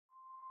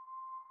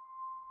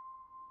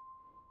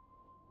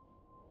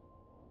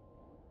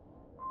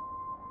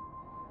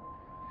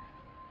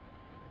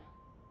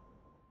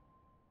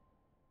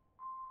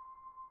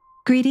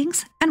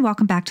Greetings and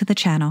welcome back to the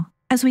channel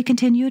as we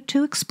continue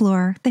to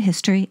explore the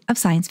history of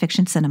science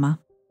fiction cinema.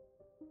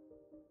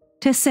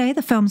 To say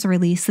the films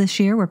released this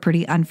year were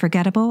pretty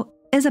unforgettable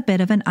is a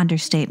bit of an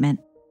understatement,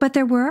 but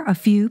there were a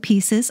few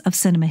pieces of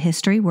cinema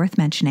history worth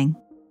mentioning.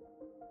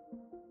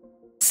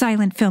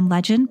 Silent film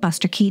legend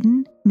Buster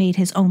Keaton made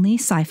his only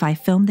sci-fi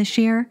film this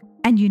year,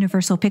 and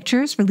Universal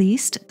Pictures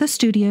released the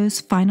studio's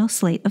final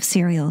slate of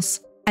serials,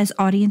 as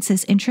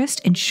audiences' interest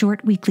in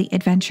short weekly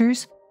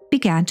adventures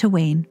began to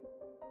wane.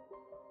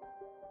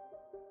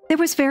 There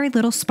was very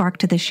little spark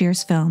to this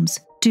year's films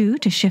due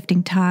to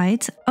shifting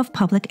tides of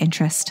public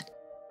interest.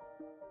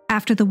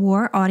 After the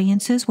war,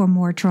 audiences were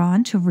more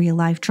drawn to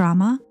real-life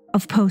drama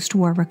of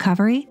post-war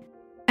recovery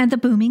and the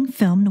booming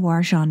film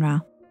noir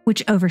genre,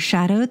 which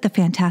overshadowed the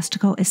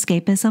fantastical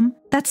escapism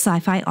that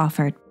sci-fi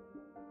offered.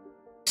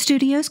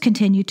 Studios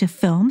continued to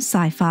film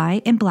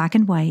sci-fi in black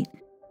and white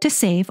to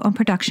save on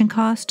production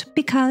cost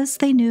because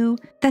they knew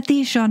that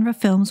these genre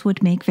films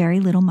would make very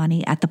little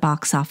money at the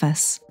box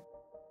office.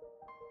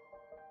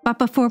 But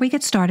before we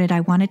get started, I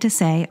wanted to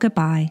say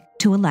goodbye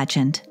to a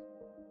legend.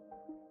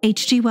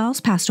 H.G.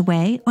 Wells passed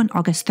away on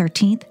August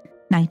 13,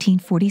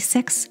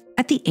 1946,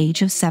 at the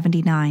age of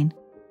 79.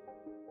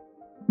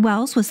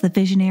 Wells was the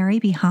visionary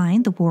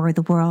behind The War of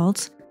the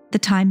Worlds, The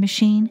Time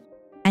Machine,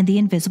 and The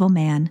Invisible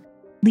Man,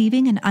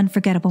 leaving an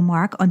unforgettable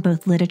mark on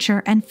both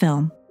literature and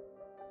film.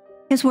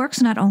 His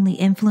works not only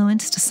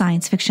influenced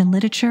science fiction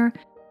literature,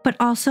 but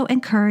also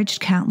encouraged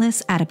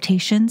countless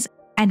adaptations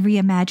and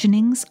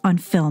reimaginings on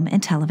film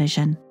and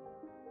television.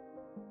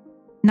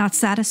 Not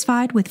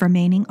satisfied with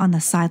remaining on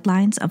the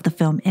sidelines of the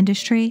film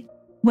industry,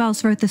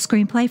 Wells wrote the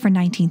screenplay for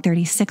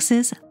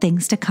 1936's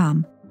Things to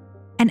Come,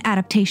 an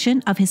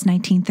adaptation of his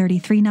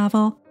 1933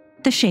 novel,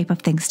 The Shape of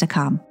Things to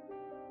Come.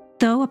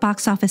 Though a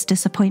box office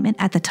disappointment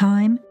at the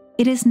time,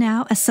 it is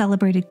now a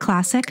celebrated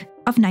classic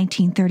of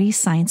 1930s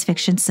science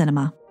fiction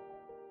cinema.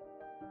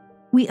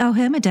 We owe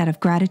him a debt of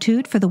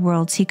gratitude for the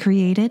worlds he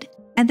created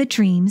and the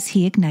dreams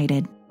he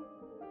ignited.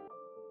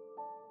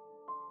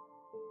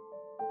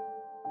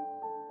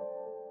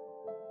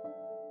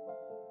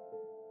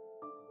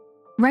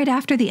 Right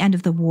after the end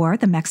of the war,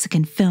 the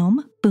Mexican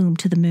film Boom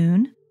to the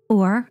Moon,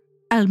 or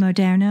El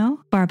Moderno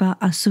Barba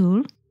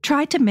Azul,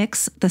 tried to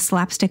mix the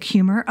slapstick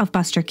humor of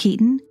Buster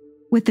Keaton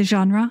with the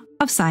genre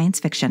of science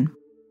fiction.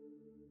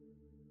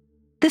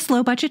 This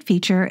low-budget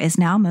feature is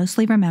now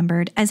mostly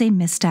remembered as a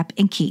misstep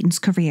in Keaton's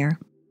career,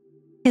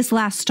 his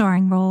last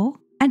starring role,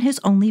 and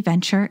his only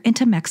venture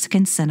into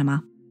Mexican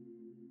cinema.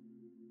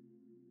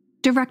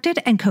 Directed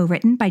and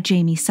co-written by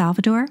Jamie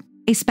Salvador,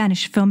 a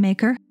Spanish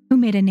filmmaker who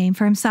made a name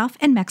for himself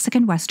in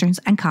Mexican westerns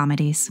and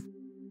comedies.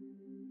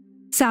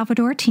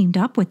 Salvador teamed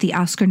up with the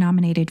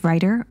Oscar-nominated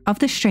writer of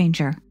The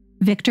Stranger,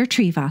 Victor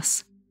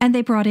Trevas, and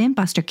they brought in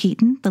Buster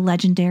Keaton, the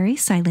legendary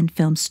silent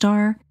film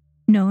star,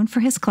 known for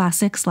his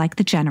classics like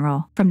The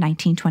General from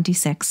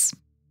 1926.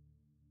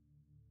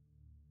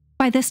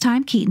 By this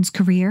time, Keaton's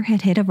career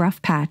had hit a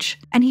rough patch,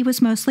 and he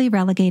was mostly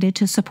relegated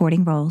to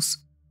supporting roles.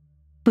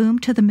 Boom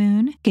to the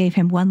Moon gave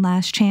him one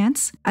last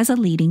chance as a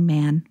leading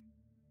man.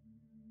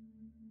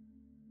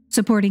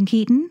 Supporting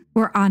Keaton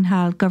were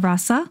Ángel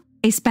Garza,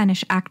 a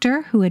Spanish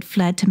actor who had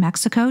fled to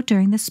Mexico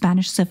during the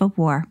Spanish Civil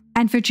War,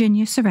 and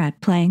Virginia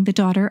Surrett playing the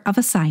daughter of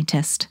a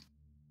scientist.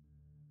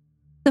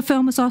 The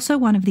film was also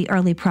one of the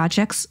early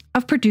projects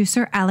of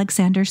producer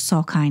Alexander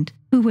Salkind,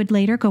 who would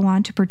later go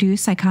on to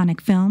produce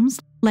iconic films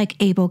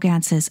like Abel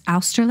Gantz's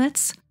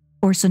Austerlitz,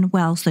 Orson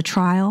Welles' The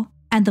Trial,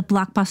 and the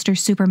blockbuster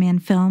Superman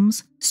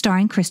films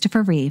starring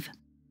Christopher Reeve.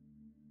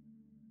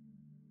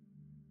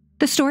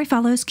 The story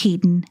follows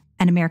Keaton,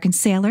 an American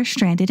sailor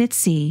stranded at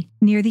sea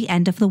near the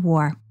end of the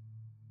war.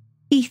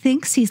 He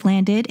thinks he's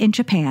landed in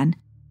Japan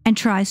and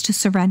tries to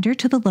surrender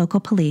to the local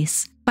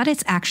police, but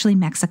it's actually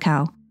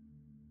Mexico,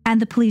 and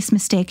the police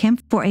mistake him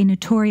for a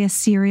notorious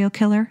serial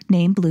killer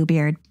named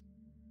Bluebeard.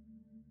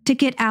 To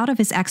get out of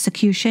his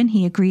execution,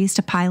 he agrees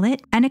to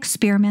pilot an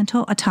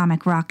experimental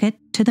atomic rocket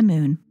to the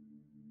moon.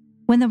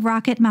 When the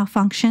rocket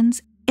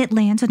malfunctions, it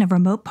lands in a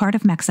remote part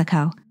of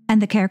Mexico,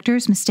 and the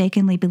characters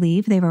mistakenly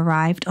believe they've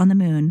arrived on the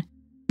moon,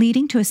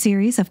 leading to a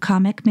series of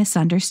comic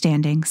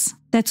misunderstandings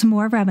that's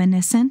more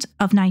reminiscent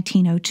of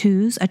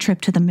 1902's A Trip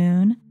to the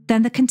Moon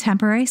than the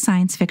contemporary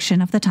science fiction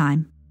of the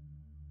time.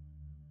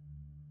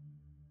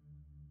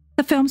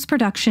 The film's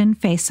production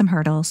faced some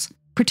hurdles,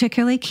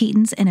 particularly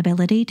Keaton's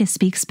inability to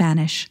speak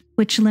Spanish,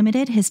 which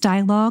limited his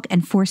dialogue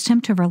and forced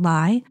him to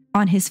rely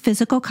on his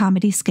physical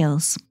comedy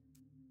skills.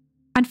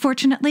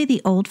 Unfortunately,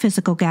 the old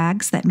physical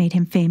gags that made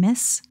him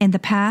famous in the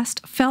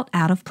past felt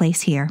out of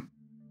place here.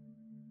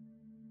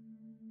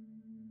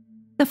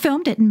 The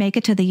film didn't make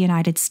it to the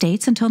United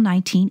States until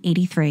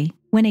 1983,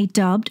 when a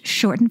dubbed,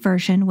 shortened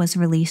version was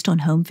released on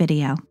home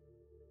video.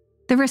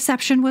 The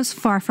reception was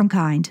far from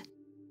kind.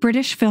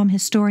 British film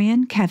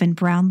historian Kevin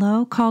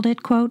Brownlow called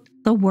it, quote,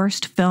 the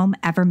worst film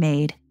ever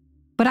made.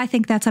 But I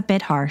think that's a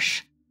bit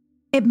harsh.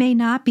 It may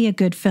not be a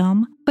good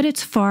film, but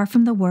it's far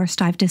from the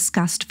worst I've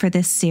discussed for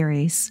this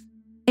series.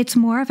 It's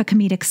more of a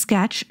comedic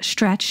sketch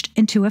stretched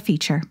into a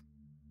feature.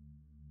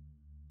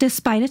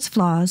 Despite its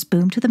flaws,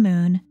 Boom to the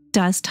Moon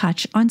does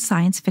touch on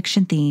science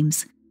fiction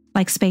themes,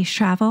 like space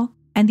travel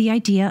and the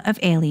idea of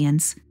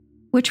aliens,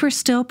 which were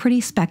still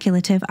pretty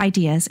speculative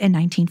ideas in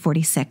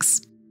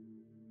 1946.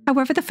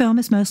 However, the film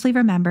is mostly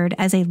remembered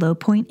as a low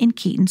point in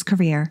Keaton's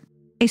career,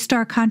 a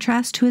stark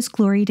contrast to his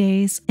glory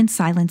days in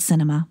silent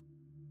cinema.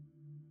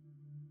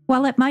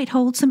 While it might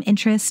hold some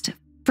interest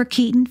for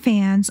Keaton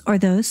fans or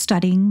those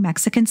studying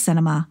Mexican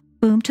cinema,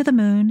 Boom to the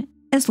Moon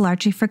is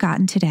largely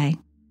forgotten today.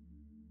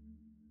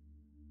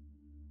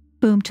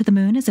 Boom to the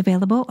Moon is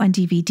available on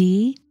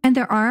DVD, and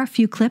there are a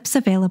few clips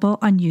available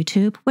on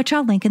YouTube, which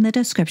I'll link in the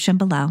description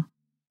below.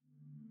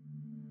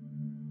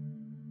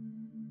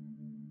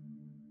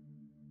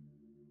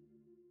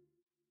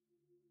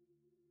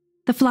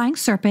 The Flying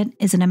Serpent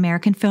is an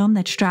American film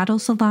that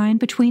straddles the line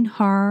between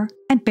horror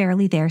and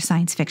barely there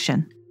science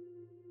fiction.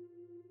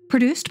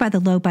 Produced by the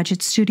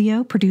low-budget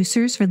studio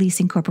Producers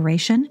Releasing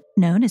Corporation,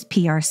 known as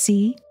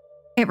PRC,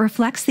 it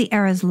reflects the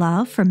era's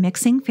love for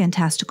mixing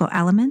fantastical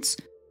elements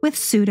with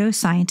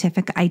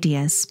pseudo-scientific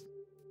ideas.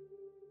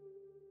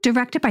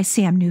 Directed by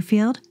Sam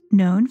Newfield,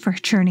 known for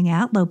churning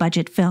out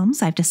low-budget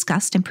films I've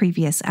discussed in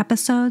previous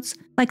episodes,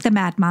 like The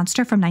Mad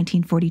Monster from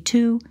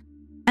 1942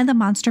 and The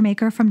Monster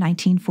Maker from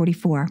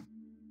 1944.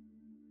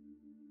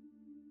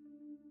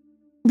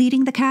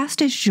 Leading the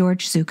cast is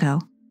George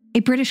Zucco, a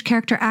British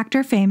character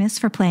actor famous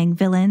for playing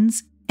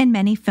villains in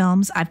many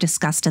films I've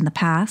discussed in the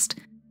past,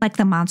 like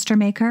The Monster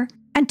Maker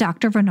and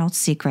Dr. Renault's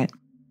Secret.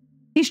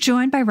 He's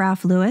joined by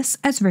Ralph Lewis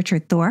as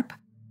Richard Thorpe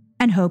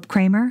and Hope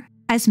Kramer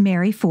as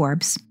Mary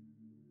Forbes.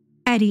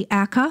 Eddie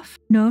Acuff,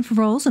 known for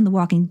roles in The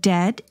Walking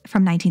Dead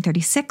from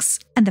 1936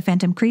 and The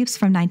Phantom Creeps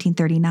from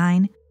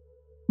 1939,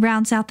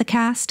 rounds out the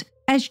cast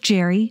as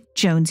Jerry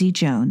Jonesy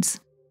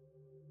Jones.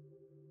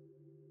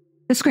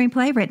 The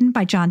screenplay, written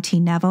by John T.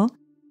 Neville,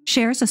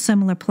 shares a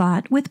similar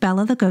plot with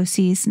Bela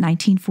Lugosi's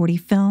 1940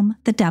 film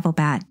The Devil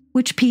Bat,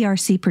 which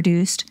PRC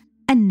produced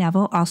and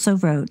Neville also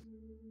wrote.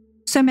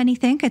 So many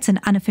think it's an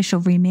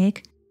unofficial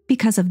remake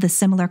because of the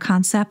similar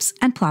concepts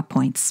and plot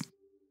points.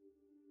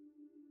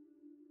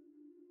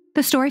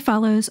 The story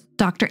follows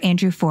Dr.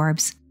 Andrew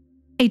Forbes,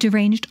 a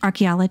deranged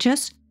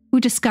archaeologist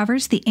who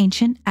discovers the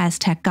ancient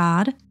Aztec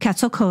god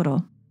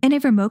Quetzalcoatl in a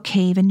remote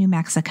cave in New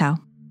Mexico.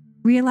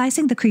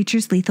 Realizing the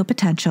creature's lethal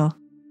potential,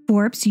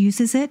 Forbes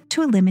uses it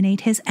to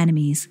eliminate his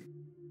enemies,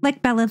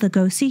 like Bela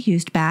Lugosi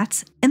used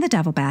bats in The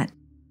Devil Bat,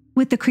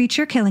 with the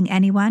creature killing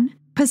anyone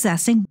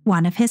possessing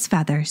one of his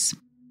feathers.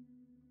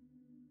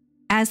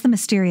 As the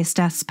mysterious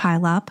deaths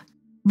pile up,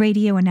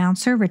 radio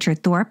announcer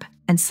Richard Thorpe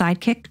and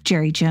sidekick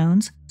Jerry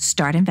Jones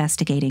start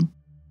investigating.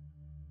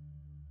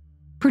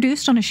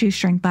 Produced on a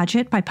shoestring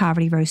budget by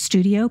Poverty Row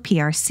Studio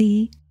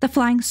PRC, The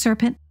Flying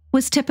Serpent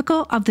was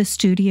typical of the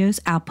studio's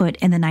output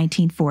in the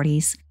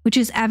 1940s, which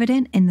is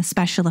evident in the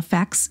special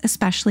effects,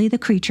 especially the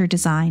creature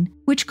design,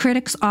 which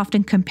critics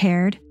often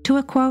compared to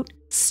a, quote,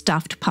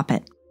 stuffed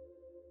puppet.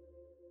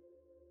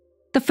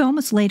 The film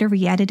was later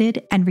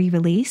re-edited and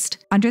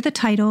re-released under the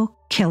title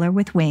Killer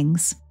with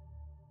Wings.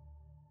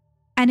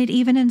 And it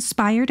even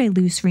inspired a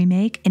loose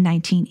remake in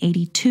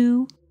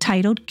 1982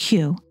 titled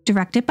Q,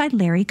 directed by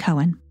Larry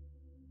Cohen.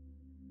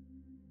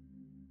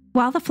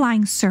 While The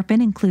Flying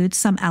Serpent includes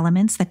some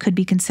elements that could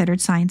be considered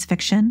science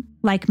fiction,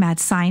 like mad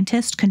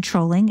scientists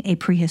controlling a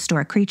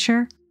prehistoric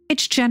creature,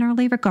 it's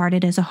generally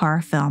regarded as a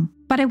horror film,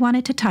 but I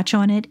wanted to touch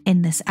on it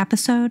in this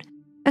episode,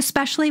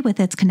 especially with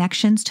its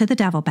connections to The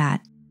Devil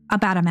Bat,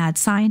 about a mad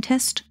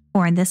scientist,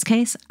 or in this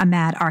case, a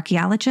mad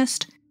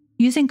archaeologist,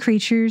 using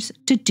creatures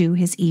to do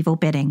his evil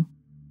bidding.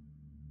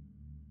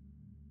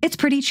 It's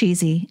pretty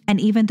cheesy,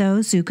 and even though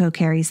Zucco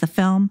carries the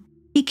film,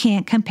 he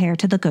can't compare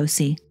to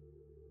Lugosi.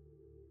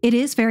 It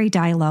is very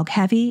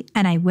dialogue-heavy,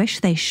 and I wish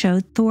they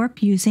showed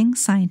Thorpe using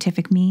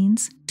scientific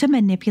means to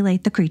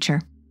manipulate the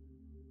creature.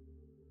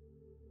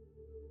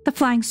 The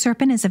Flying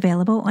Serpent is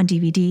available on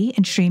DVD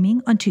and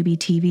streaming on Tubi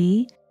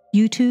TV,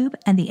 YouTube,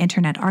 and the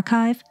Internet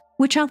Archive,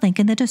 which I'll link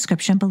in the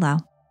description below.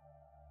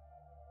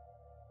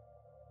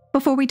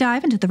 Before we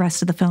dive into the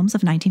rest of the films of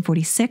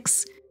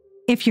 1946,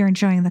 if you're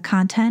enjoying the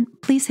content,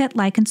 please hit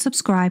like and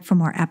subscribe for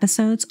more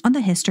episodes on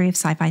the history of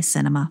sci-fi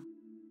cinema.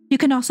 You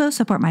can also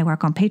support my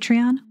work on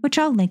Patreon, which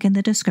I'll link in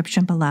the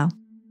description below.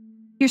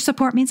 Your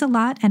support means a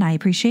lot, and I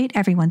appreciate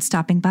everyone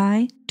stopping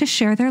by to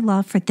share their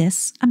love for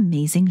this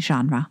amazing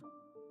genre.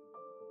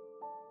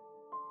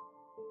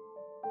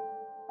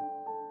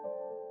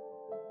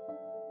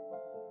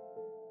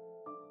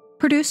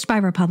 Produced by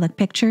Republic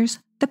Pictures,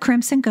 The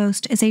Crimson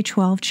Ghost is a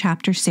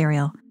 12-chapter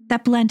serial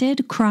that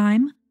blended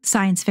crime,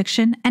 science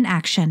fiction, and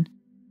action,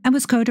 and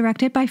was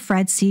co-directed by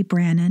Fred C.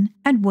 Brannon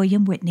and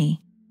William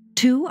Whitney,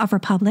 two of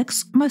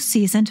Republic's most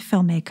seasoned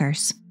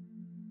filmmakers.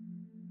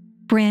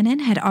 Brannon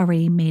had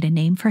already made a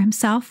name for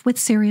himself with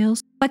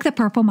serials like The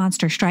Purple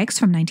Monster Strikes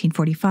from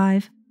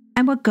 1945,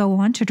 and would go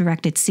on to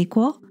direct its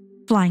sequel,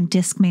 Flying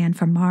Disc Man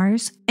from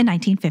Mars, in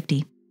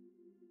 1950.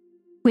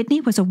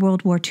 Whitney was a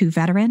World War II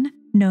veteran,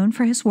 known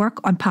for his work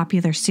on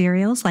popular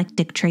serials like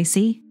Dick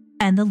Tracy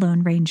and The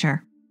Lone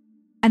Ranger,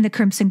 and The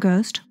Crimson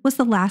Ghost was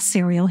the last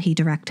serial he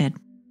directed.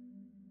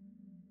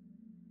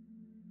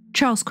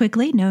 Charles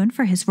Quigley, known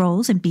for his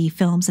roles in B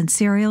films and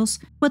serials,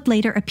 would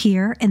later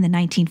appear in the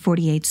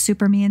 1948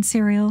 Superman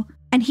serial,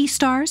 and he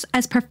stars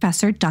as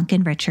Professor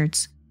Duncan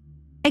Richards,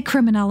 a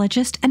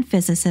criminologist and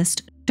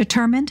physicist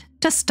determined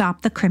to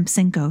stop the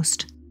Crimson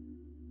Ghost.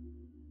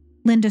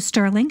 Linda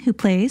Sterling, who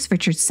plays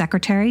Richard's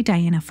secretary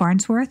Diana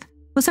Farnsworth,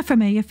 was a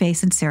familiar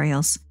face in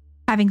serials,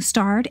 having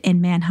starred in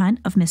Manhunt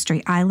of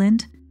Mystery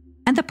Island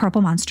and The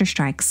Purple Monster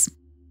Strikes.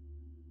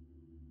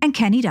 And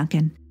Kenny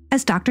Duncan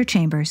as Dr.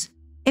 Chambers,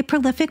 a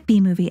prolific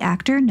B-movie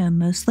actor known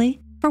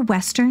mostly for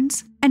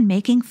westerns and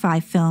making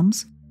 5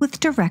 films with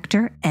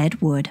director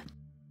Ed Wood.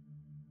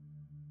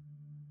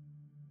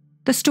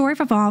 The story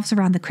revolves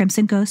around the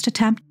Crimson Ghost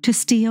attempt to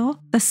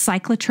steal the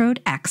Cyclotrode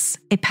X,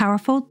 a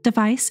powerful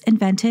device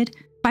invented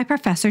by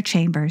Professor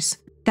Chambers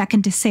that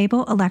can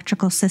disable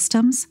electrical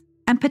systems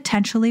and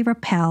potentially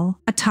repel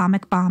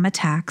atomic bomb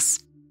attacks.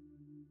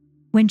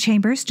 When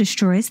Chambers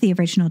destroys the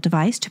original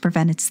device to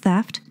prevent its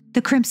theft,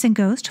 the Crimson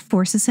Ghost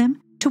forces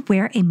him to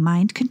wear a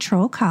mind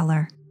control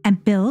collar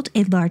and build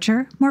a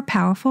larger, more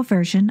powerful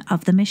version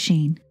of the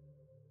machine.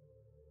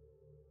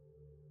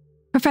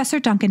 Professor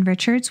Duncan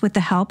Richards, with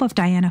the help of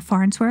Diana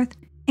Farnsworth,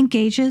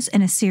 engages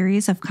in a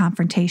series of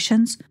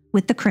confrontations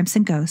with the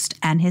Crimson Ghost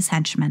and his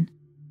henchmen,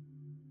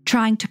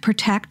 trying to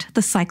protect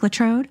the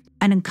Cyclotrode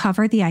and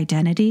uncover the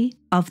identity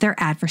of their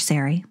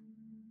adversary.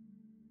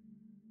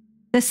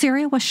 The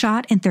serial was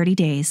shot in 30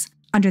 days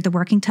under the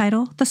working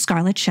title The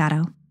Scarlet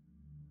Shadow.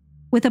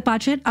 With a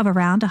budget of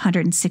around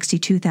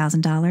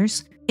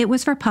 $162,000, it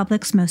was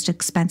Republic's most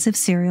expensive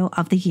serial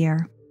of the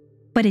year,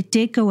 but it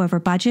did go over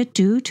budget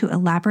due to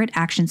elaborate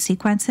action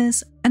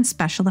sequences and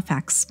special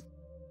effects.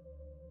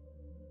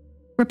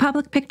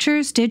 Republic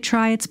Pictures did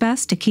try its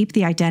best to keep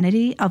the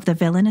identity of the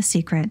villain a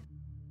secret,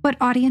 but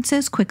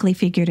audiences quickly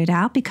figured it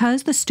out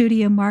because the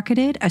studio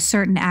marketed a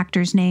certain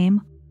actor's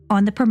name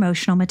on the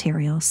promotional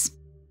materials.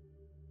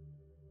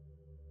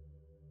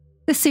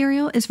 The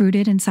serial is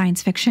rooted in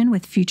science fiction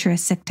with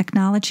futuristic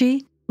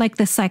technology like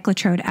the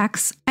Cyclotrode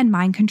X and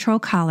mind control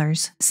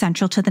collars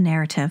central to the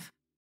narrative.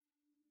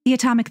 The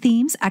atomic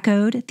themes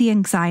echoed the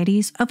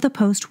anxieties of the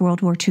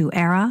post-World War II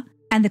era,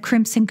 and the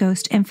Crimson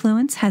Ghost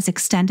influence has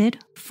extended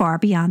far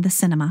beyond the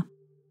cinema.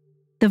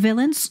 The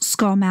villain's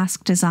skull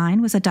mask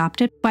design was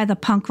adopted by the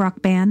punk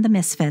rock band The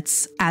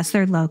Misfits as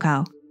their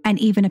logo, and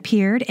even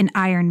appeared in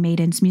Iron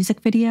Maiden's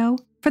music video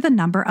for The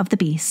Number of the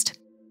Beast.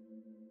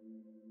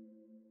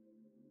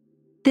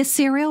 This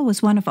serial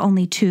was one of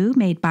only 2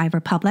 made by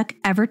Republic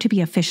ever to be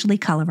officially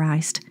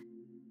colorized,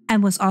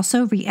 and was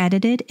also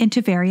re-edited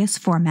into various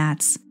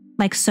formats,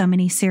 like so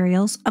many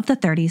serials of the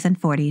 30s and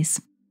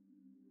 40s.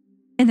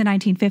 In the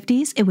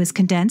 1950s, it was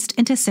condensed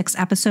into 6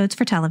 episodes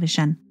for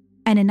television,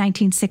 and in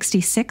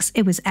 1966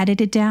 it was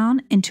edited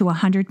down into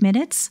 100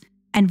 minutes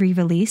and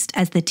re-released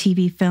as the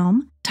TV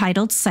film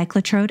titled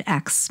Cyclotrode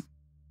X.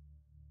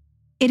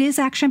 It is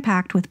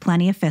action-packed with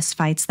plenty of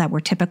fistfights that were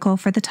typical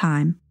for the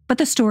time, but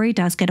the story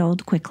does get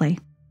old quickly.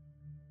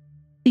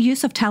 The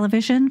use of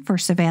television for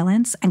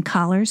surveillance and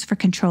collars for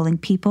controlling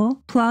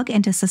people plug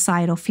into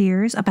societal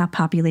fears about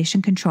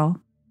population control.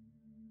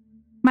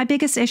 My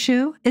biggest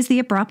issue is the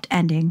abrupt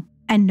ending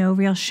and no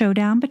real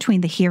showdown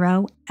between the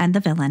hero and the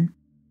villain.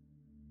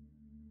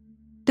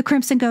 The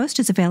Crimson Ghost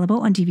is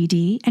available on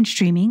DVD and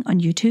streaming on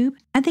YouTube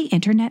and the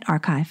Internet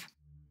Archive.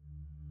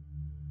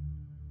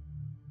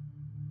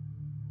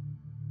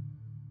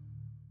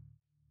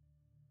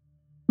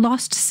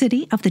 Lost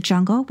City of the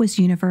Jungle was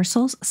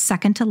Universal's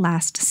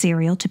second-to-last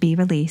serial to be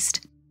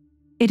released.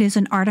 It is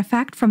an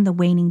artifact from the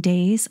waning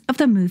days of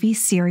the movie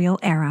serial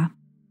era.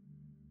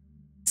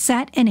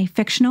 Set in a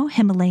fictional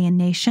Himalayan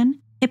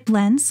nation, it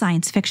blends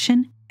science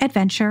fiction,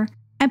 adventure,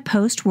 and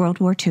post-World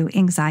War II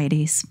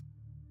anxieties.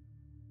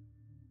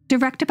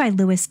 Directed by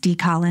Lewis D.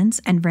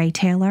 Collins and Ray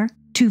Taylor,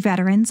 2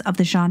 veterans of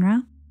the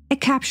genre, it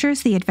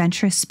captures the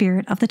adventurous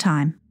spirit of the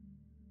time.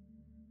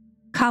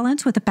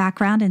 Collins, with a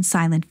background in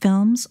silent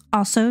films,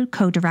 also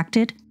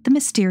co-directed The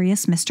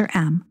Mysterious Mr.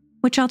 M,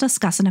 which I'll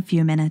discuss in a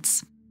few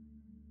minutes.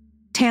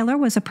 Taylor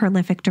was a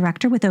prolific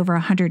director with over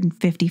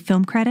 150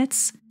 film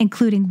credits,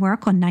 including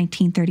work on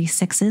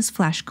 1936's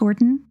Flash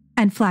Gordon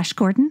and Flash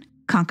Gordon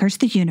Conquers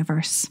the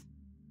Universe.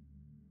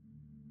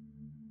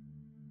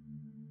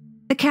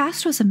 The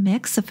cast was a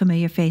mix of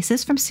familiar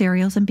faces from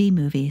serials and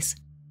B-movies.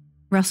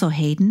 Russell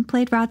Hayden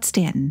played Rod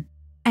Stanton,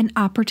 an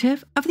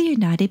operative of the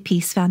United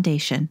Peace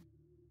Foundation.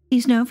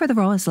 He's known for the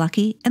role as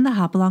Lucky in the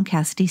Hopalong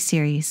Cassidy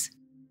series.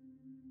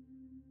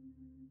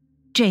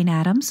 Jane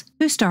Addams,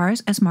 who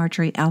stars as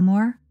Marjorie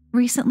Elmore,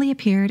 recently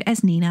appeared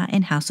as Nina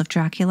in House of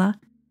Dracula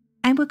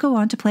and would go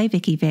on to play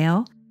Vicky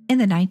Vale in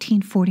the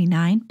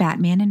 1949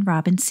 Batman and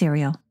Robin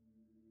serial.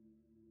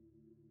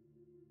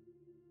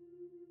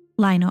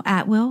 Lionel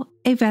Atwill,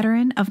 a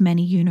veteran of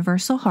many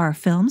Universal horror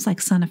films like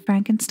Son of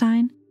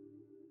Frankenstein,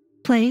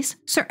 plays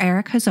Sir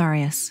Eric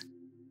Hazarius.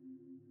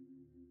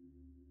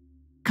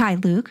 Kai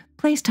Luke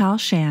plays Tal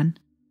Shan.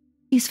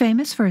 He's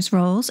famous for his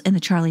roles in the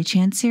Charlie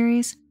Chan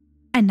series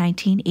and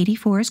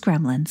 1984's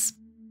Gremlins.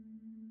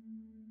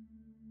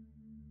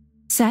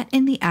 Set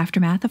in the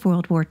aftermath of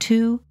World War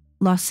II,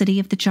 Lost City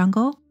of the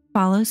Jungle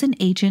follows an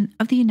agent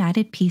of the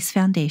United Peace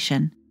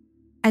Foundation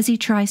as he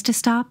tries to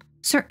stop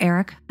Sir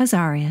Eric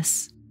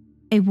Hazarius,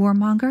 a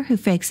warmonger who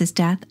fakes his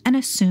death and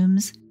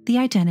assumes the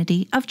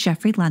identity of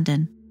Geoffrey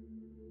London.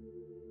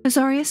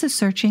 Hazarius is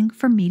searching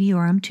for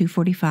Meteorum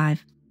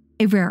 245,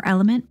 a rare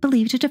element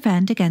believed to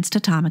defend against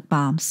atomic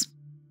bombs.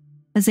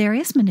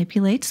 Hazarius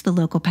manipulates the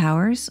local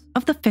powers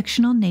of the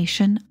fictional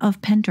nation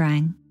of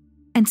Pendrang,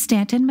 and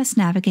Stanton must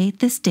navigate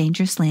this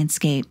dangerous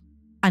landscape,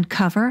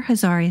 uncover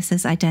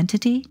Hazarius'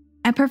 identity,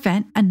 and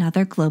prevent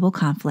another global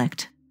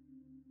conflict.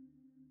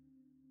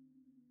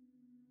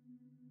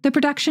 The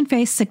production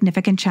faced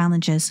significant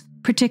challenges,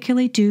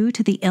 particularly due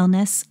to the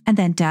illness and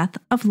then death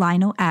of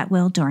Lionel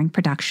Atwill during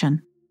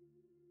production.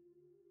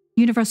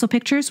 Universal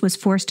Pictures was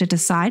forced to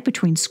decide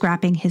between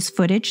scrapping his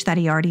footage that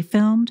he already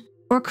filmed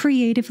or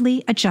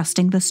creatively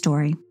adjusting the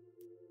story.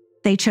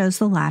 They chose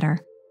the latter,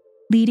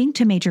 leading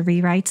to major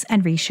rewrites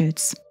and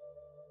reshoots.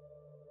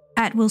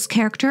 Atwill's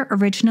character,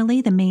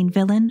 originally the main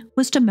villain,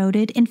 was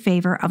demoted in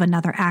favor of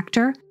another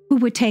actor who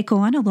would take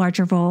on a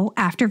larger role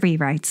after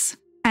rewrites,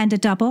 and a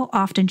double,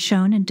 often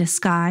shown in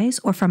disguise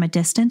or from a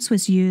distance,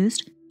 was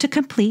used to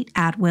complete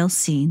Atwill's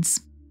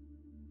scenes.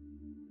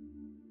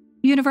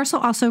 Universal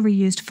also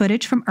reused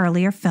footage from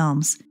earlier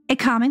films, a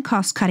common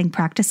cost-cutting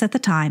practice at the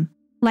time,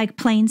 like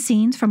plane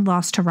scenes from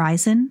Lost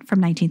Horizon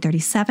from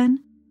 1937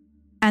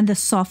 and the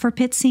sulfur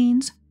pit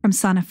scenes from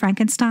Son of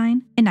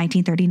Frankenstein in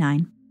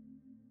 1939.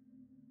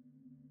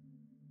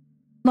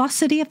 Lost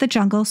City of the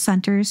Jungle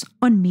centers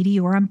on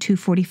Meteorum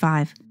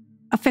 245,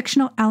 a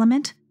fictional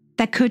element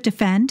that could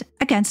defend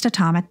against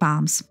atomic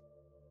bombs.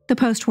 The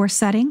post-war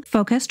setting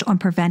focused on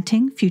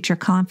preventing future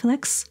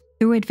conflicts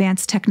through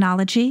advanced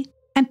technology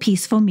and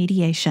peaceful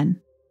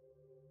mediation.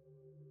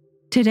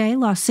 Today,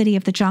 Lost City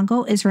of the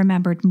Jungle is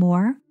remembered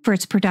more for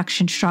its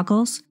production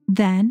struggles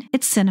than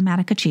its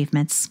cinematic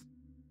achievements.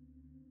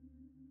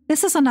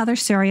 This is another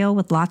serial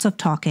with lots of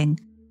talking,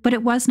 but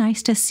it was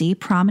nice to see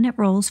prominent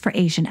roles for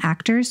Asian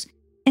actors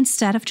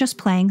instead of just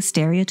playing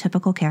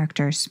stereotypical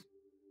characters.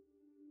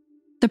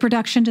 The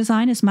production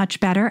design is much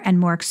better and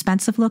more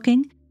expensive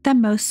looking than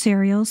most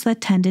serials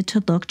that tended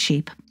to look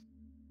cheap.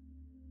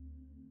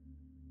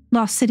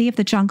 Lost City of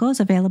the Jungle is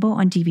available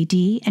on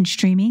DVD and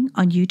streaming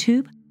on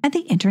YouTube and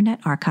the Internet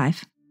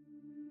Archive.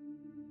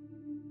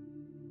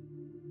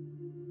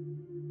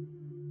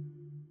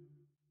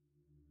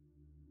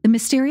 The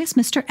Mysterious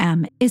Mr.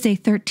 M is a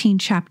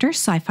 13-chapter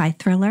sci-fi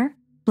thriller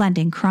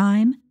blending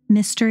crime,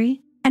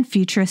 mystery, and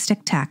futuristic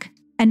tech,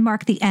 and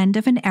marked the end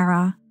of an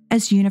era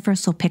as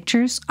Universal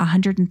Pictures'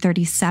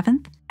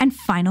 137th and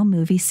final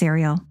movie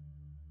serial.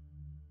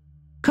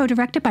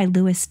 Co-directed by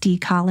Lewis D.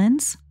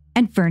 Collins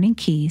and Vernon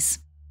Keyes.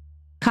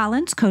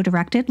 Collins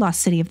co-directed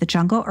Lost City of the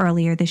Jungle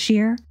earlier this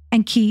year,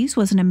 and Keyes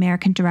was an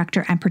American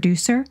director and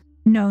producer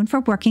known for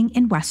working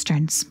in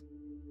westerns.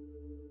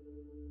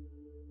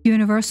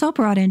 Universal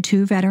brought in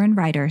two veteran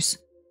writers,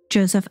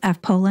 Joseph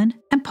F. Poland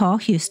and Paul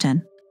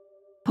Huston.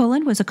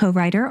 Poland was a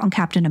co-writer on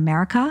Captain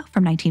America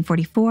from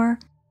 1944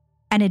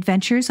 and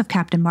Adventures of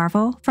Captain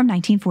Marvel from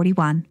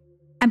 1941,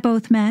 and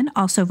both men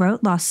also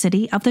wrote Lost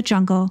City of the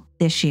Jungle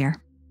this year.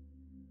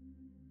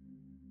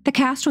 The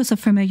cast was a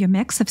familiar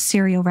mix of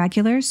serial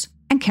regulars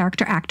and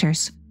character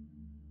actors.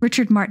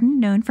 Richard Martin,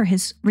 known for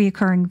his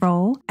recurring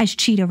role as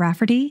Cheetah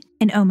Rafferty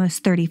in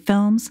almost 30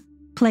 films,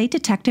 played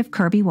Detective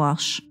Kirby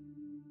Walsh.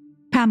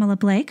 Pamela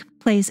Blake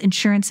plays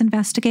insurance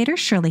investigator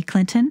Shirley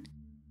Clinton,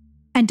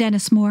 and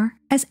Dennis Moore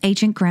as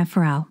Agent Grant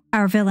Farrell.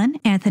 Our villain,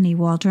 Anthony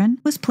Waldron,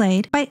 was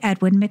played by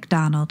Edwin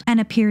McDonald and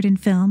appeared in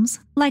films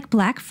like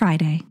Black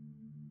Friday.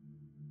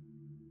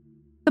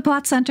 The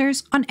plot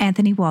centers on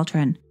Anthony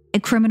Waldron, a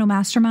criminal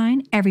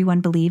mastermind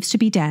everyone believes to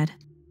be dead,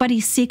 but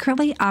he's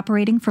secretly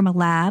operating from a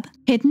lab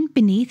hidden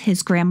beneath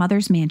his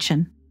grandmother's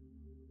mansion.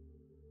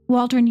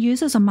 Waldron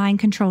uses a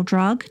mind-control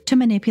drug to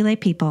manipulate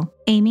people,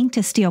 aiming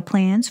to steal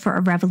plans for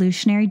a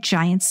revolutionary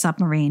giant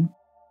submarine.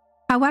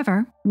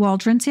 However,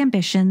 Waldron's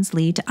ambitions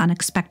lead to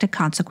unexpected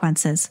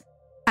consequences,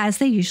 as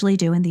they usually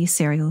do in these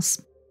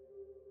serials.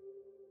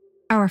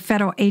 Our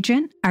federal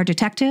agent, our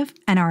detective,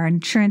 and our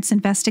insurance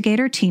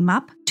investigator team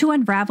up to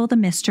unravel the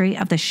mystery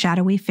of the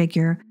shadowy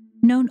figure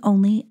known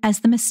only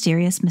as the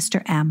Mysterious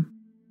Mr. M.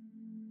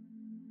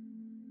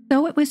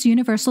 Though it was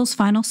Universal's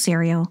final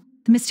serial,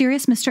 the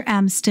Mysterious Mr.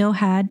 M still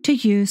had to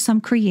use some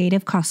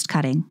creative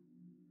cost-cutting.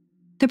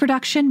 The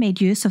production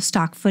made use of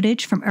stock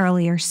footage from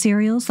earlier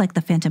serials like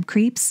The Phantom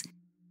Creeps,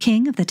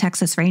 King of the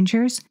Texas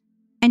Rangers,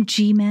 and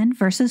G-Men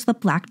vs. the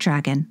Black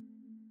Dragon.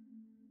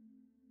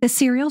 The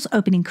serial's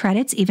opening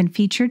credits even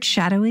featured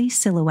shadowy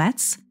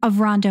silhouettes of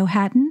Rondo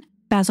Hatton,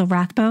 Basil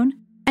Rathbone,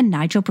 and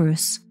Nigel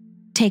Bruce,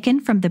 taken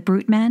from The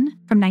Brute Men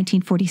from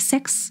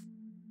 1946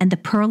 and The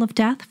Pearl of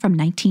Death from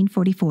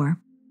 1944.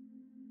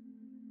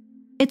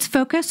 Its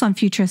focus on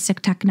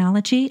futuristic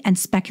technology and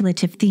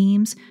speculative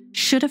themes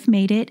should have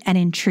made it an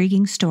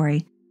intriguing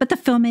story, but the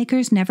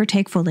filmmakers never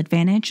take full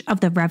advantage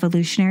of the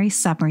revolutionary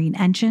submarine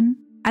engine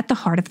at the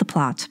heart of the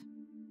plot.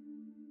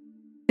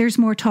 There's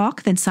more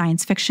talk than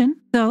science fiction,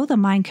 though the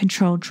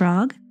mind-controlled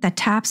drug that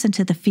taps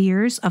into the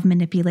fears of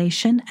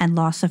manipulation and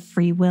loss of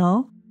free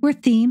will were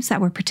themes that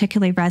were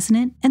particularly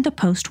resonant in the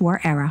post-war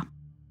era.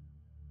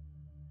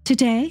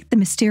 Today, the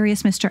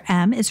mysterious Mr.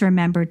 M is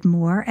remembered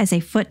more as a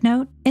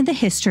footnote in the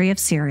history of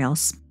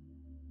serials.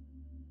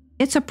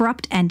 Its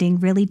abrupt ending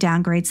really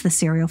downgrades the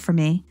serial for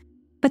me,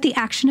 but the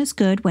action is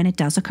good when it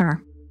does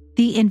occur.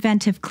 The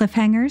inventive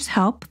cliffhangers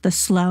help the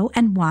slow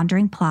and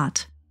wandering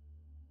plot.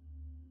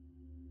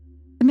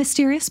 The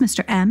Mysterious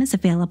Mr. M is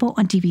available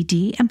on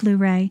DVD and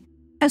Blu-ray,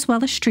 as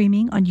well as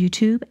streaming on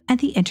YouTube and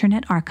the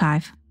Internet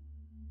Archive.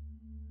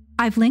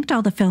 I've linked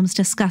all the films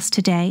discussed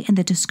today in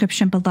the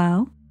description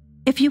below,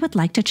 if you would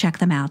like to check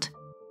them out.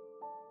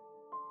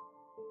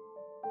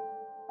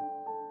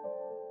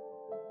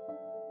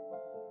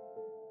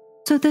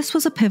 So this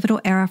was a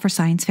pivotal era for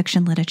science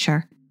fiction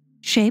literature,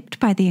 shaped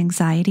by the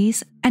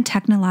anxieties and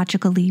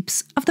technological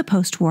leaps of the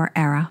post-war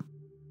era.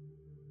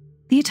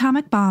 The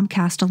atomic bomb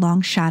cast a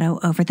long shadow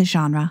over the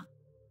genre.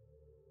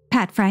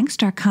 Pat Frank's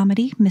dark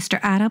comedy, Mr.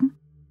 Atom,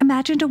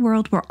 imagined a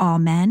world where all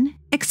men,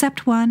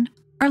 except one,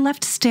 are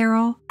left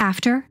sterile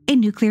after a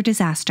nuclear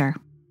disaster.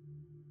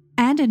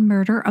 And in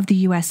Murder of the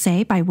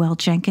USA by Will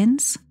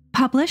Jenkins,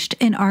 published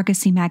in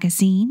Argosy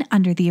magazine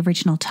under the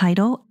original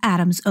title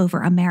Atoms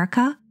Over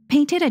America,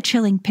 painted a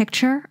chilling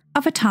picture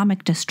of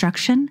atomic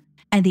destruction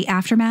and the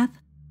aftermath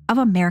of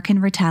American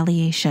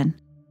retaliation.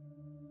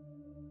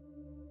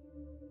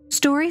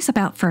 Stories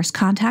about first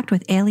contact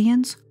with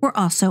aliens were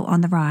also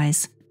on the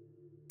rise.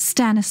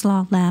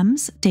 Stanislaw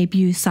Lem's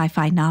debut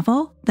sci-fi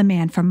novel, The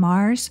Man from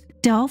Mars,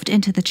 delved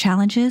into the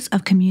challenges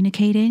of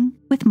communicating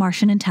with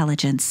Martian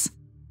intelligence.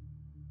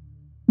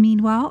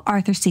 Meanwhile,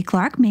 Arthur C.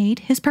 Clarke made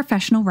his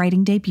professional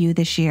writing debut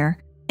this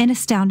year in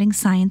astounding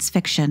science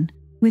fiction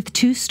with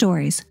 2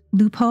 stories,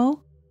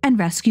 Loophole and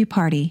Rescue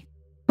Party,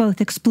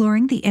 both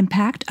exploring the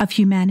impact of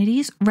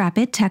humanity's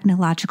rapid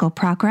technological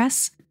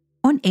progress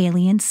on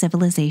alien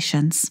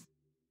civilizations.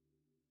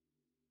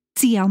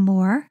 C.L.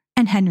 Moore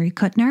and Henry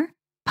Kuttner,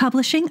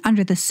 publishing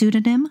under the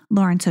pseudonym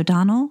Lawrence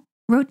O'Donnell,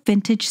 wrote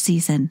Vintage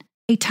Season,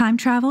 a time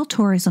travel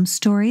tourism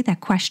story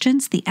that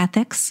questions the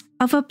ethics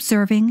of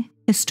observing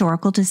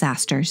historical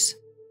disasters.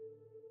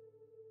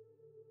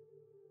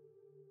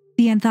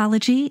 The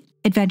anthology,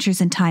 Adventures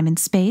in Time and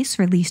Space,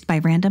 released by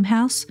Random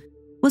House,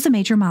 was a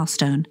major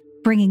milestone,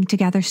 bringing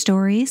together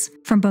stories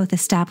from both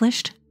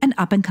established and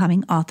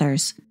up-and-coming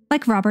authors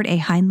like Robert A.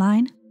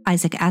 Heinlein,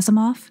 Isaac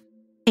Asimov,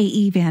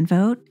 A.E. Van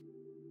Vogt,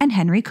 and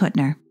Henry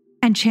Kuttner.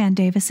 And Chan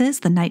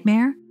Davis's The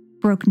Nightmare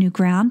broke new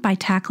ground by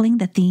tackling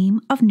the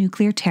theme of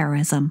nuclear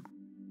terrorism,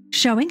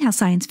 showing how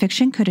science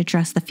fiction could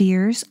address the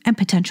fears and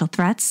potential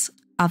threats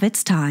of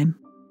its time.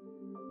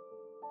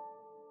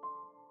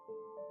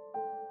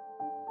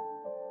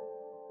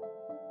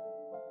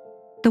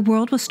 The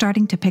world was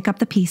starting to pick up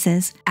the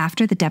pieces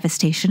after the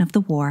devastation of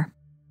the war.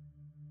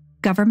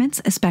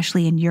 Governments,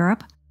 especially in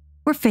Europe,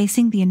 were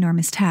facing the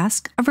enormous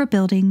task of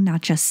rebuilding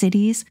not just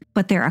cities,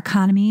 but their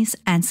economies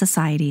and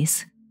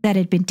societies that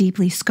had been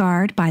deeply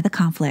scarred by the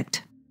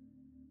conflict.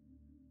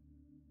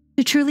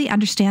 To truly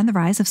understand the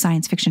rise of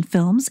science fiction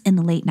films in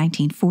the late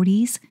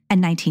 1940s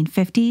and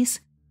 1950s,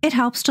 it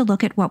helps to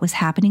look at what was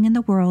happening in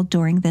the world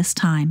during this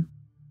time.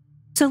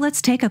 So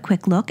let's take a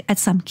quick look at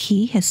some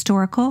key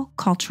historical,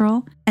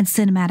 cultural, and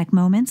cinematic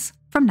moments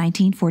from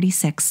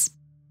 1946.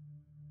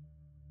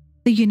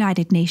 The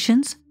United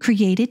Nations,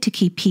 created to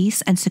keep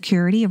peace and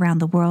security around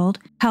the world,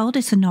 held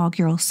its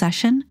inaugural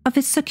session of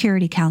its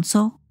Security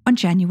Council on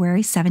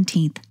January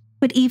 17th.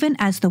 But even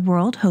as the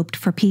world hoped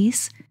for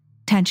peace,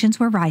 tensions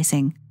were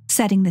rising,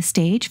 setting the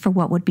stage for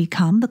what would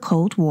become the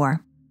Cold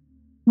War.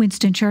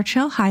 Winston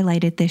Churchill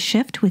highlighted this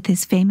shift with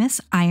his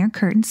famous Iron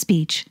Curtain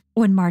speech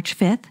on March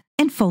 5th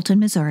in Fulton,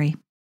 Missouri.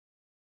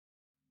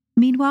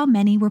 Meanwhile,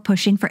 many were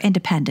pushing for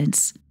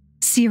independence.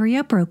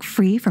 Syria broke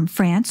free from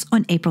France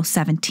on April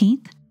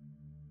 17th.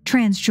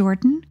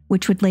 Transjordan,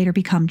 which would later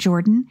become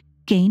Jordan,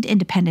 gained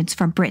independence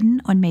from Britain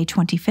on May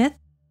 25th,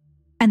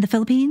 and the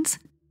Philippines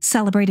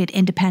celebrated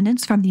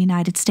independence from the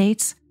United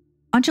States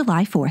on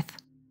July 4th.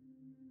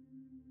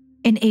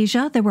 In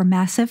Asia, there were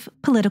massive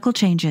political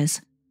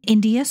changes.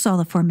 India saw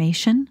the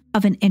formation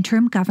of an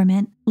interim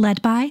government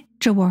led by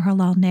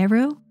Jawaharlal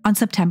Nehru on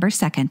September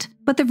 2nd,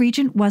 but the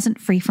region wasn't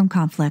free from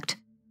conflict.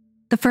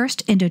 The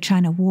First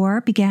Indochina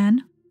War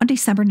began on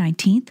December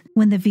 19th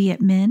when the Viet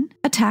Minh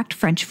attacked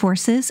French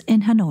forces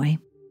in Hanoi.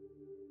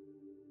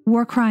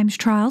 War crimes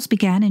trials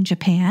began in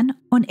Japan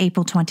on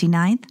April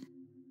 29th,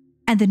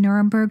 and the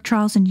Nuremberg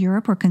trials in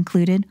Europe were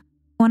concluded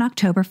on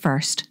October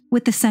 1st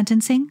with the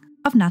sentencing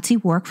of Nazi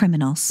war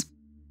criminals.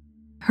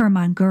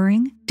 Hermann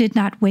Göring did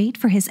not wait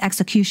for his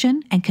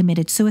execution and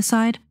committed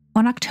suicide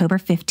on October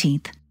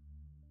 15th.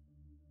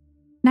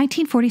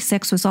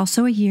 1946 was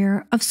also a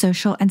year of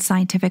social and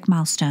scientific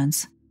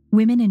milestones.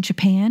 Women in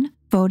Japan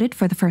voted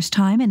for the first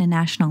time in a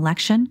national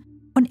election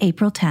on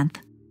April 10th.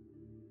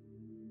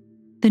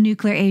 The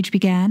nuclear age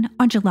began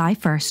on July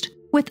 1st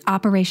with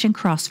Operation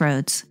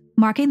Crossroads,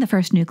 marking the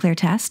first nuclear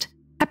test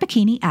at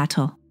Bikini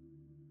Atoll.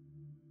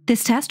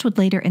 This test would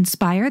later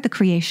inspire the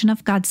creation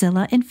of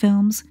Godzilla in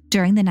films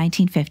during the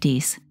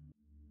 1950s.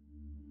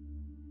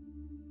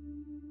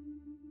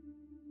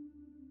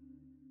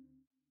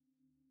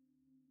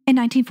 In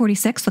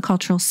 1946, the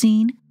cultural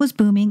scene was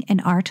booming in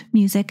art,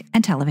 music,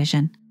 and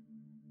television.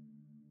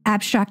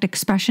 Abstract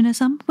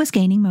expressionism was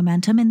gaining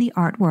momentum in the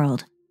art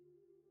world.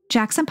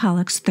 Jackson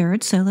Pollock's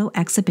third solo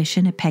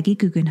exhibition at Peggy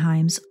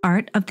Guggenheim's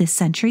Art of This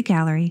Century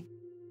Gallery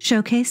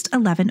showcased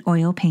 11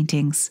 oil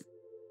paintings.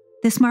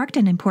 This marked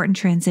an important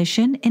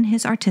transition in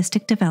his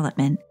artistic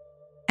development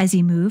as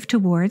he moved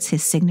towards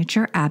his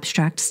signature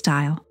abstract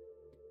style.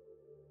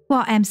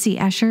 While M.C.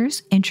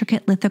 Escher's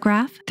intricate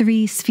lithograph,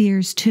 Three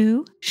Spheres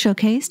 2,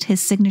 showcased his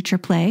signature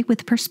play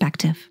with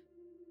perspective.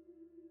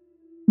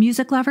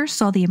 Music lovers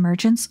saw the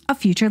emergence of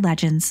future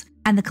legends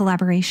and the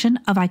collaboration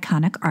of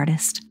iconic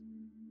artists.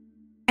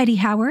 Eddie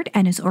Howard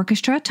and his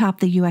orchestra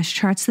topped the U.S.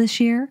 charts this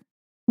year,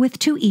 with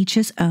To Each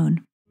His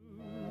Own.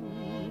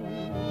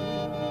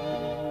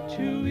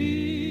 To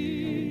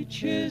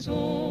each his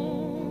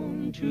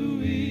own,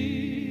 to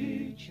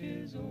each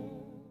his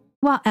own.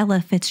 While Ella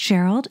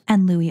Fitzgerald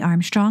and Louis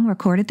Armstrong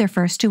recorded their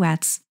first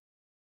duets.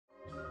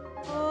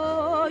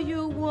 Oh,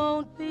 you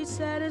won't be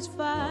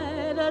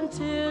satisfied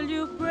until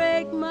you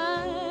break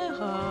my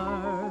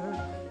heart.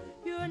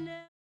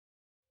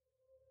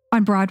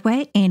 On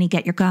Broadway, Annie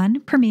Get Your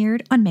Gun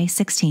premiered on May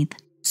 16th,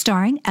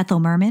 starring Ethel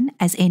Merman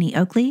as Annie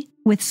Oakley,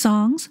 with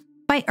songs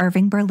by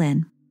Irving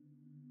Berlin.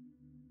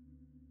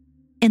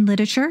 In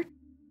literature,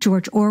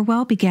 George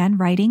Orwell began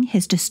writing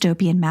his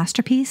dystopian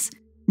masterpiece,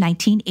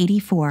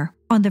 1984,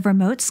 on the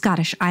remote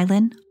Scottish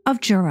island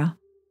of Jura.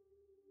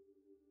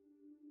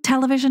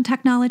 Television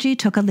technology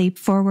took a leap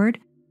forward.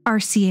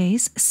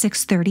 RCA's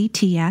 630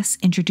 TS,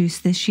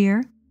 introduced this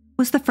year,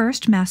 was the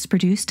first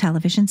mass-produced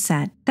television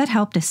set that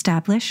helped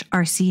establish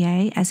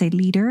RCA as a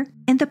leader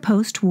in the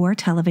post-war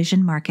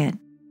television market.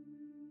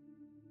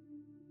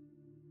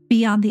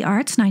 Beyond the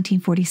Arts,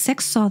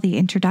 1946 saw the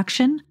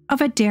introduction of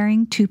a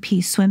daring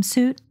two-piece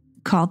swimsuit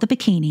called the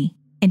bikini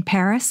in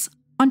Paris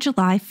on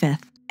July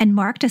 5th, and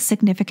marked a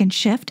significant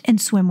shift in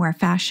swimwear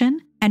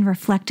fashion and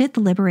reflected the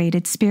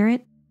liberated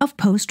spirit of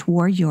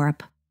post-war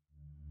Europe.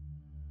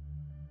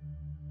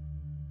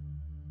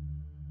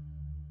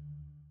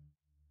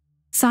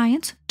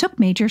 Science took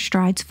major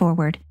strides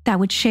forward that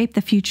would shape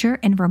the future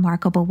in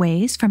remarkable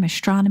ways, from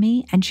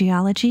astronomy and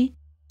geology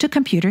to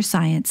computer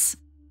science.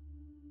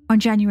 On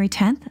January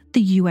 10th,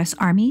 the U.S.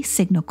 Army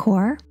Signal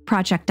Corps,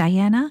 Project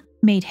Diana,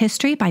 made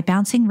history by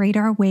bouncing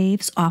radar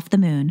waves off the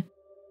moon,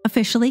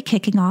 officially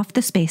kicking off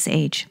the space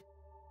age.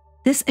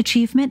 This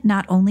achievement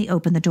not only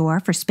opened the door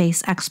for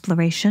space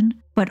exploration,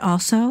 but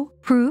also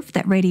proved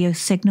that radio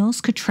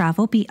signals could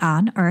travel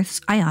beyond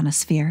Earth's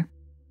ionosphere.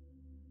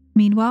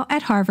 Meanwhile,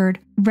 at Harvard,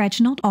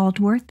 Reginald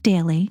Aldworth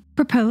Daly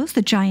proposed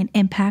the giant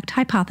impact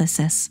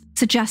hypothesis,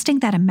 suggesting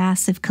that a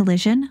massive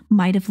collision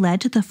might have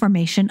led to the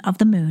formation of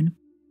the moon.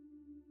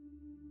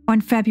 On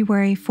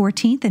February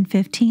 14th and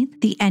 15th,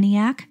 the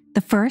ENIAC,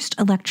 the first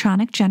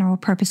electronic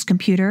general-purpose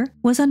computer,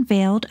 was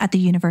unveiled at the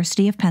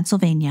University of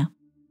Pennsylvania.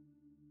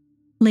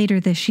 Later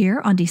this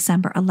year, on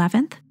December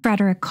 11th,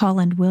 Frederick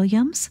Colin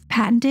Williams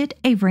patented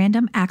a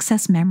random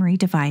access memory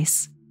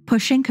device,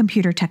 pushing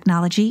computer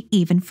technology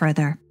even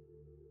further.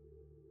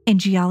 In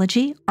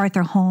geology,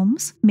 Arthur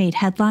Holmes made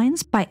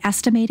headlines by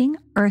estimating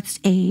Earth's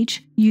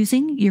age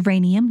using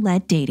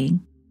uranium-lead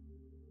dating.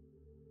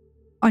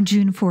 On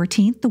June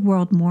 14th, the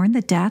world mourned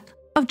the death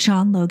of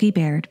John Logie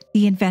Baird,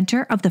 the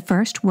inventor of the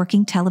first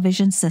working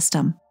television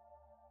system.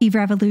 He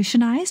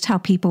revolutionized how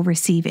people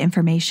receive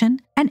information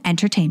and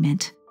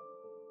entertainment.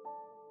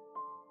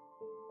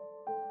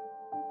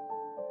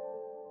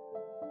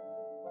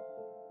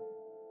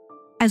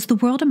 As the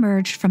world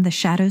emerged from the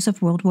shadows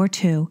of World War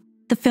II,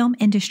 the film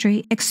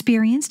industry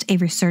experienced a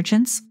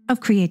resurgence of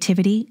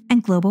creativity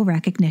and global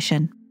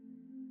recognition.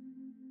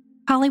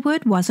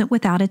 Hollywood wasn't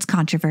without its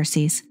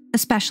controversies,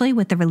 especially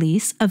with the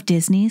release of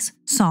Disney's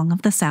Song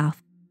of the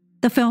South.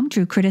 The film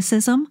drew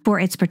criticism for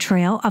its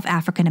portrayal of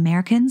African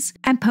Americans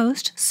and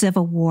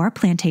post-Civil War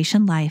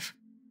plantation life,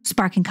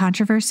 sparking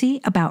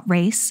controversy about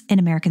race in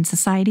American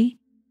society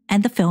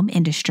and the film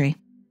industry.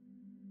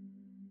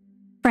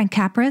 Frank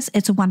Capra's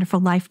It's a Wonderful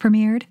Life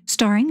premiered,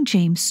 starring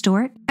James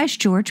Stewart as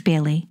George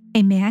Bailey,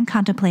 a man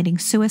contemplating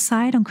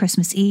suicide on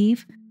Christmas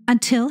Eve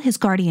until his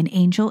guardian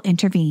angel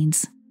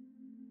intervenes.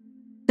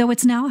 Though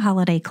it's now a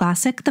holiday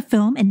classic, the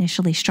film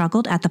initially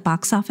struggled at the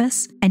box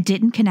office and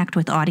didn't connect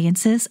with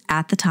audiences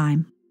at the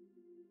time.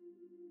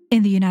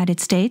 In the United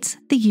States,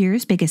 the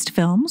year's biggest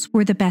films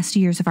were The Best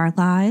Years of Our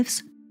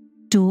Lives,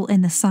 Duel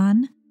in the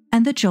Sun,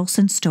 and The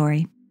Jolson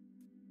Story.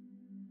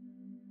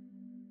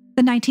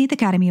 The 19th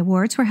Academy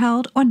Awards were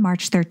held on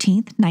March 13,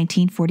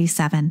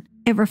 1947.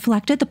 It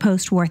reflected the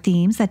post-war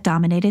themes that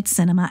dominated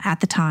cinema at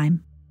the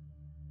time.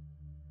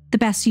 The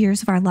Best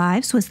Years of Our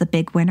Lives was the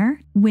big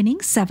winner,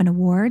 winning 7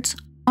 awards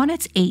on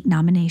its 8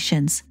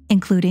 nominations,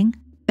 including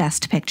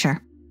Best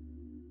Picture.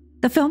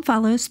 The film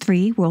follows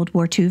 3 World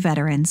War II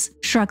veterans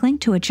struggling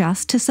to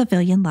adjust to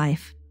civilian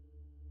life.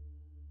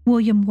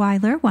 William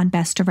Wyler won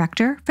Best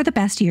Director for The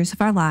Best Years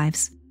of Our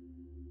Lives.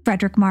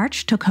 Frederick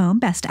March took home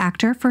Best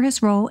Actor for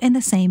his role in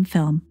the same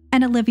film,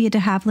 and Olivia de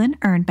Havilland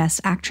earned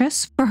Best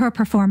Actress for her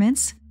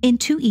performance in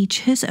To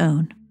Each His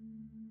Own.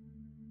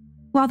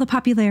 While the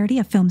popularity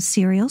of film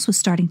serials was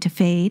starting to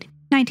fade,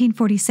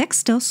 1946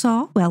 still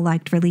saw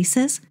well-liked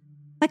releases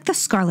like The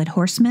Scarlet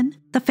Horseman,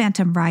 The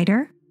Phantom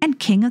Rider, and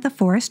King of the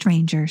Forest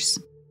Rangers.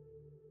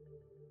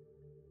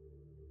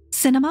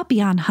 Cinema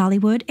beyond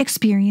Hollywood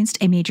experienced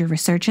a major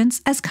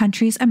resurgence as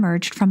countries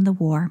emerged from the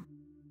war.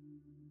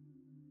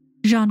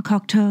 Jean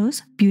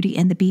Cocteau's Beauty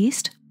and the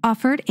Beast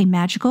offered a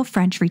magical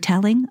French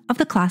retelling of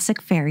the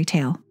classic fairy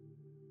tale.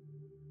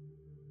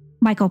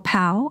 Michael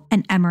Powell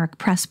and Emmerich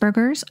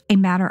Pressburger's A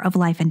Matter of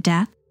Life and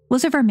Death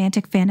was a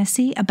romantic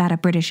fantasy about a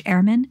British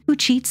airman who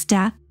cheats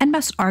death and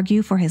must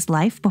argue for his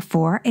life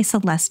before a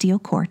celestial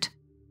court.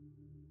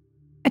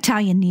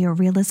 Italian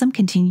neorealism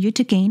continued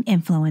to gain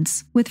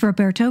influence with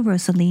Roberto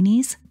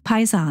Rossellini's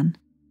Paisan,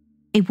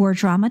 a war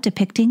drama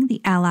depicting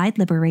the Allied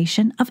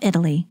liberation of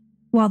Italy,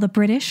 while the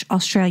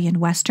British-Australian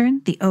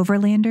western The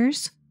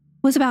Overlanders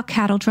was about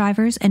cattle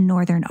drivers in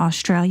northern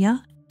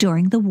Australia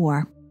during the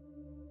war.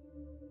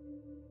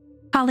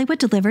 Hollywood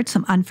delivered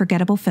some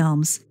unforgettable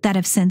films that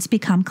have since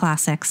become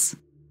classics.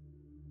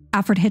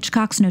 Alfred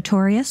Hitchcock's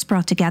Notorious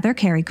brought together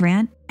Cary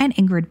Grant and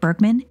Ingrid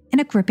Bergman in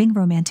a gripping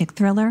romantic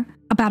thriller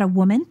about a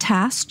woman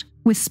tasked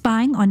with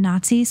spying on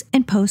Nazis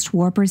in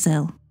post-war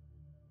Brazil.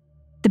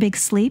 The Big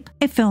Sleep,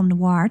 a film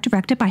noir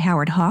directed by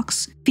Howard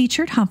Hawks,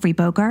 featured Humphrey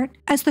Bogart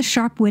as the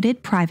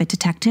sharp-witted private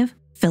detective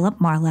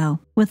Philip Marlowe,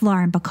 with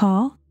Lauren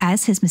Bacall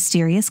as his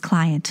mysterious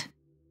client.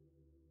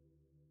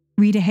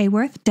 Rita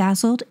Hayworth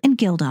dazzled in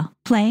Gilda,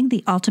 playing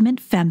the ultimate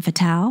femme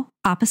fatale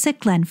opposite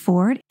Glenn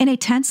Ford in a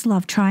tense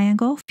love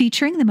triangle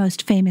featuring the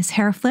most famous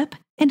hair flip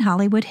in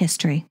Hollywood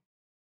history.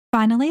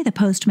 Finally, The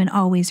Postman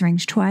Always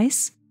Rings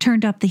Twice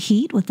turned up the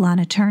heat with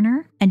Lana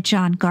Turner and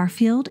John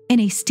Garfield in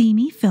a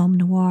steamy film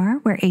noir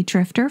where a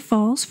drifter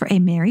falls for a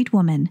married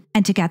woman,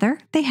 and together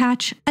they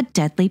hatch a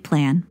deadly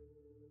plan.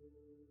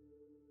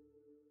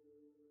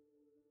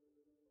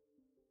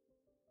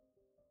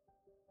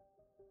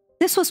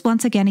 This was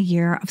once again a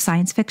year of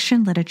science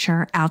fiction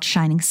literature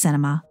outshining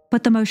cinema,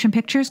 but the motion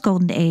picture's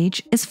golden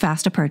age is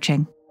fast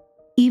approaching.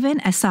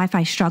 Even as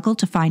sci-fi struggled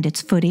to find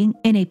its footing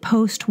in a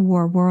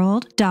post-war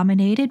world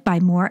dominated by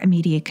more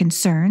immediate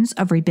concerns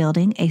of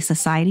rebuilding a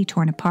society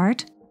torn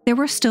apart, there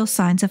were still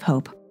signs of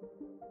hope.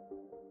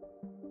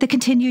 The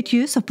continued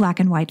use of black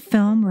and white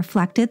film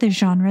reflected the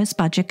genre's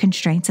budget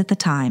constraints at the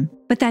time,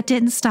 but that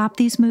didn't stop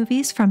these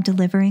movies from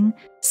delivering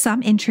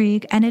some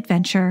intrigue and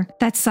adventure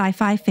that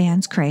sci-fi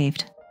fans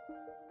craved.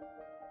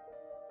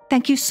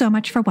 Thank you so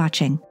much for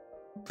watching.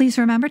 Please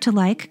remember to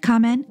like,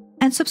 comment,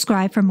 and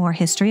subscribe for more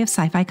history of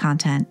sci-fi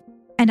content.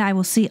 And I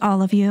will see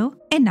all of you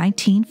in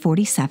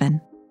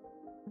 1947.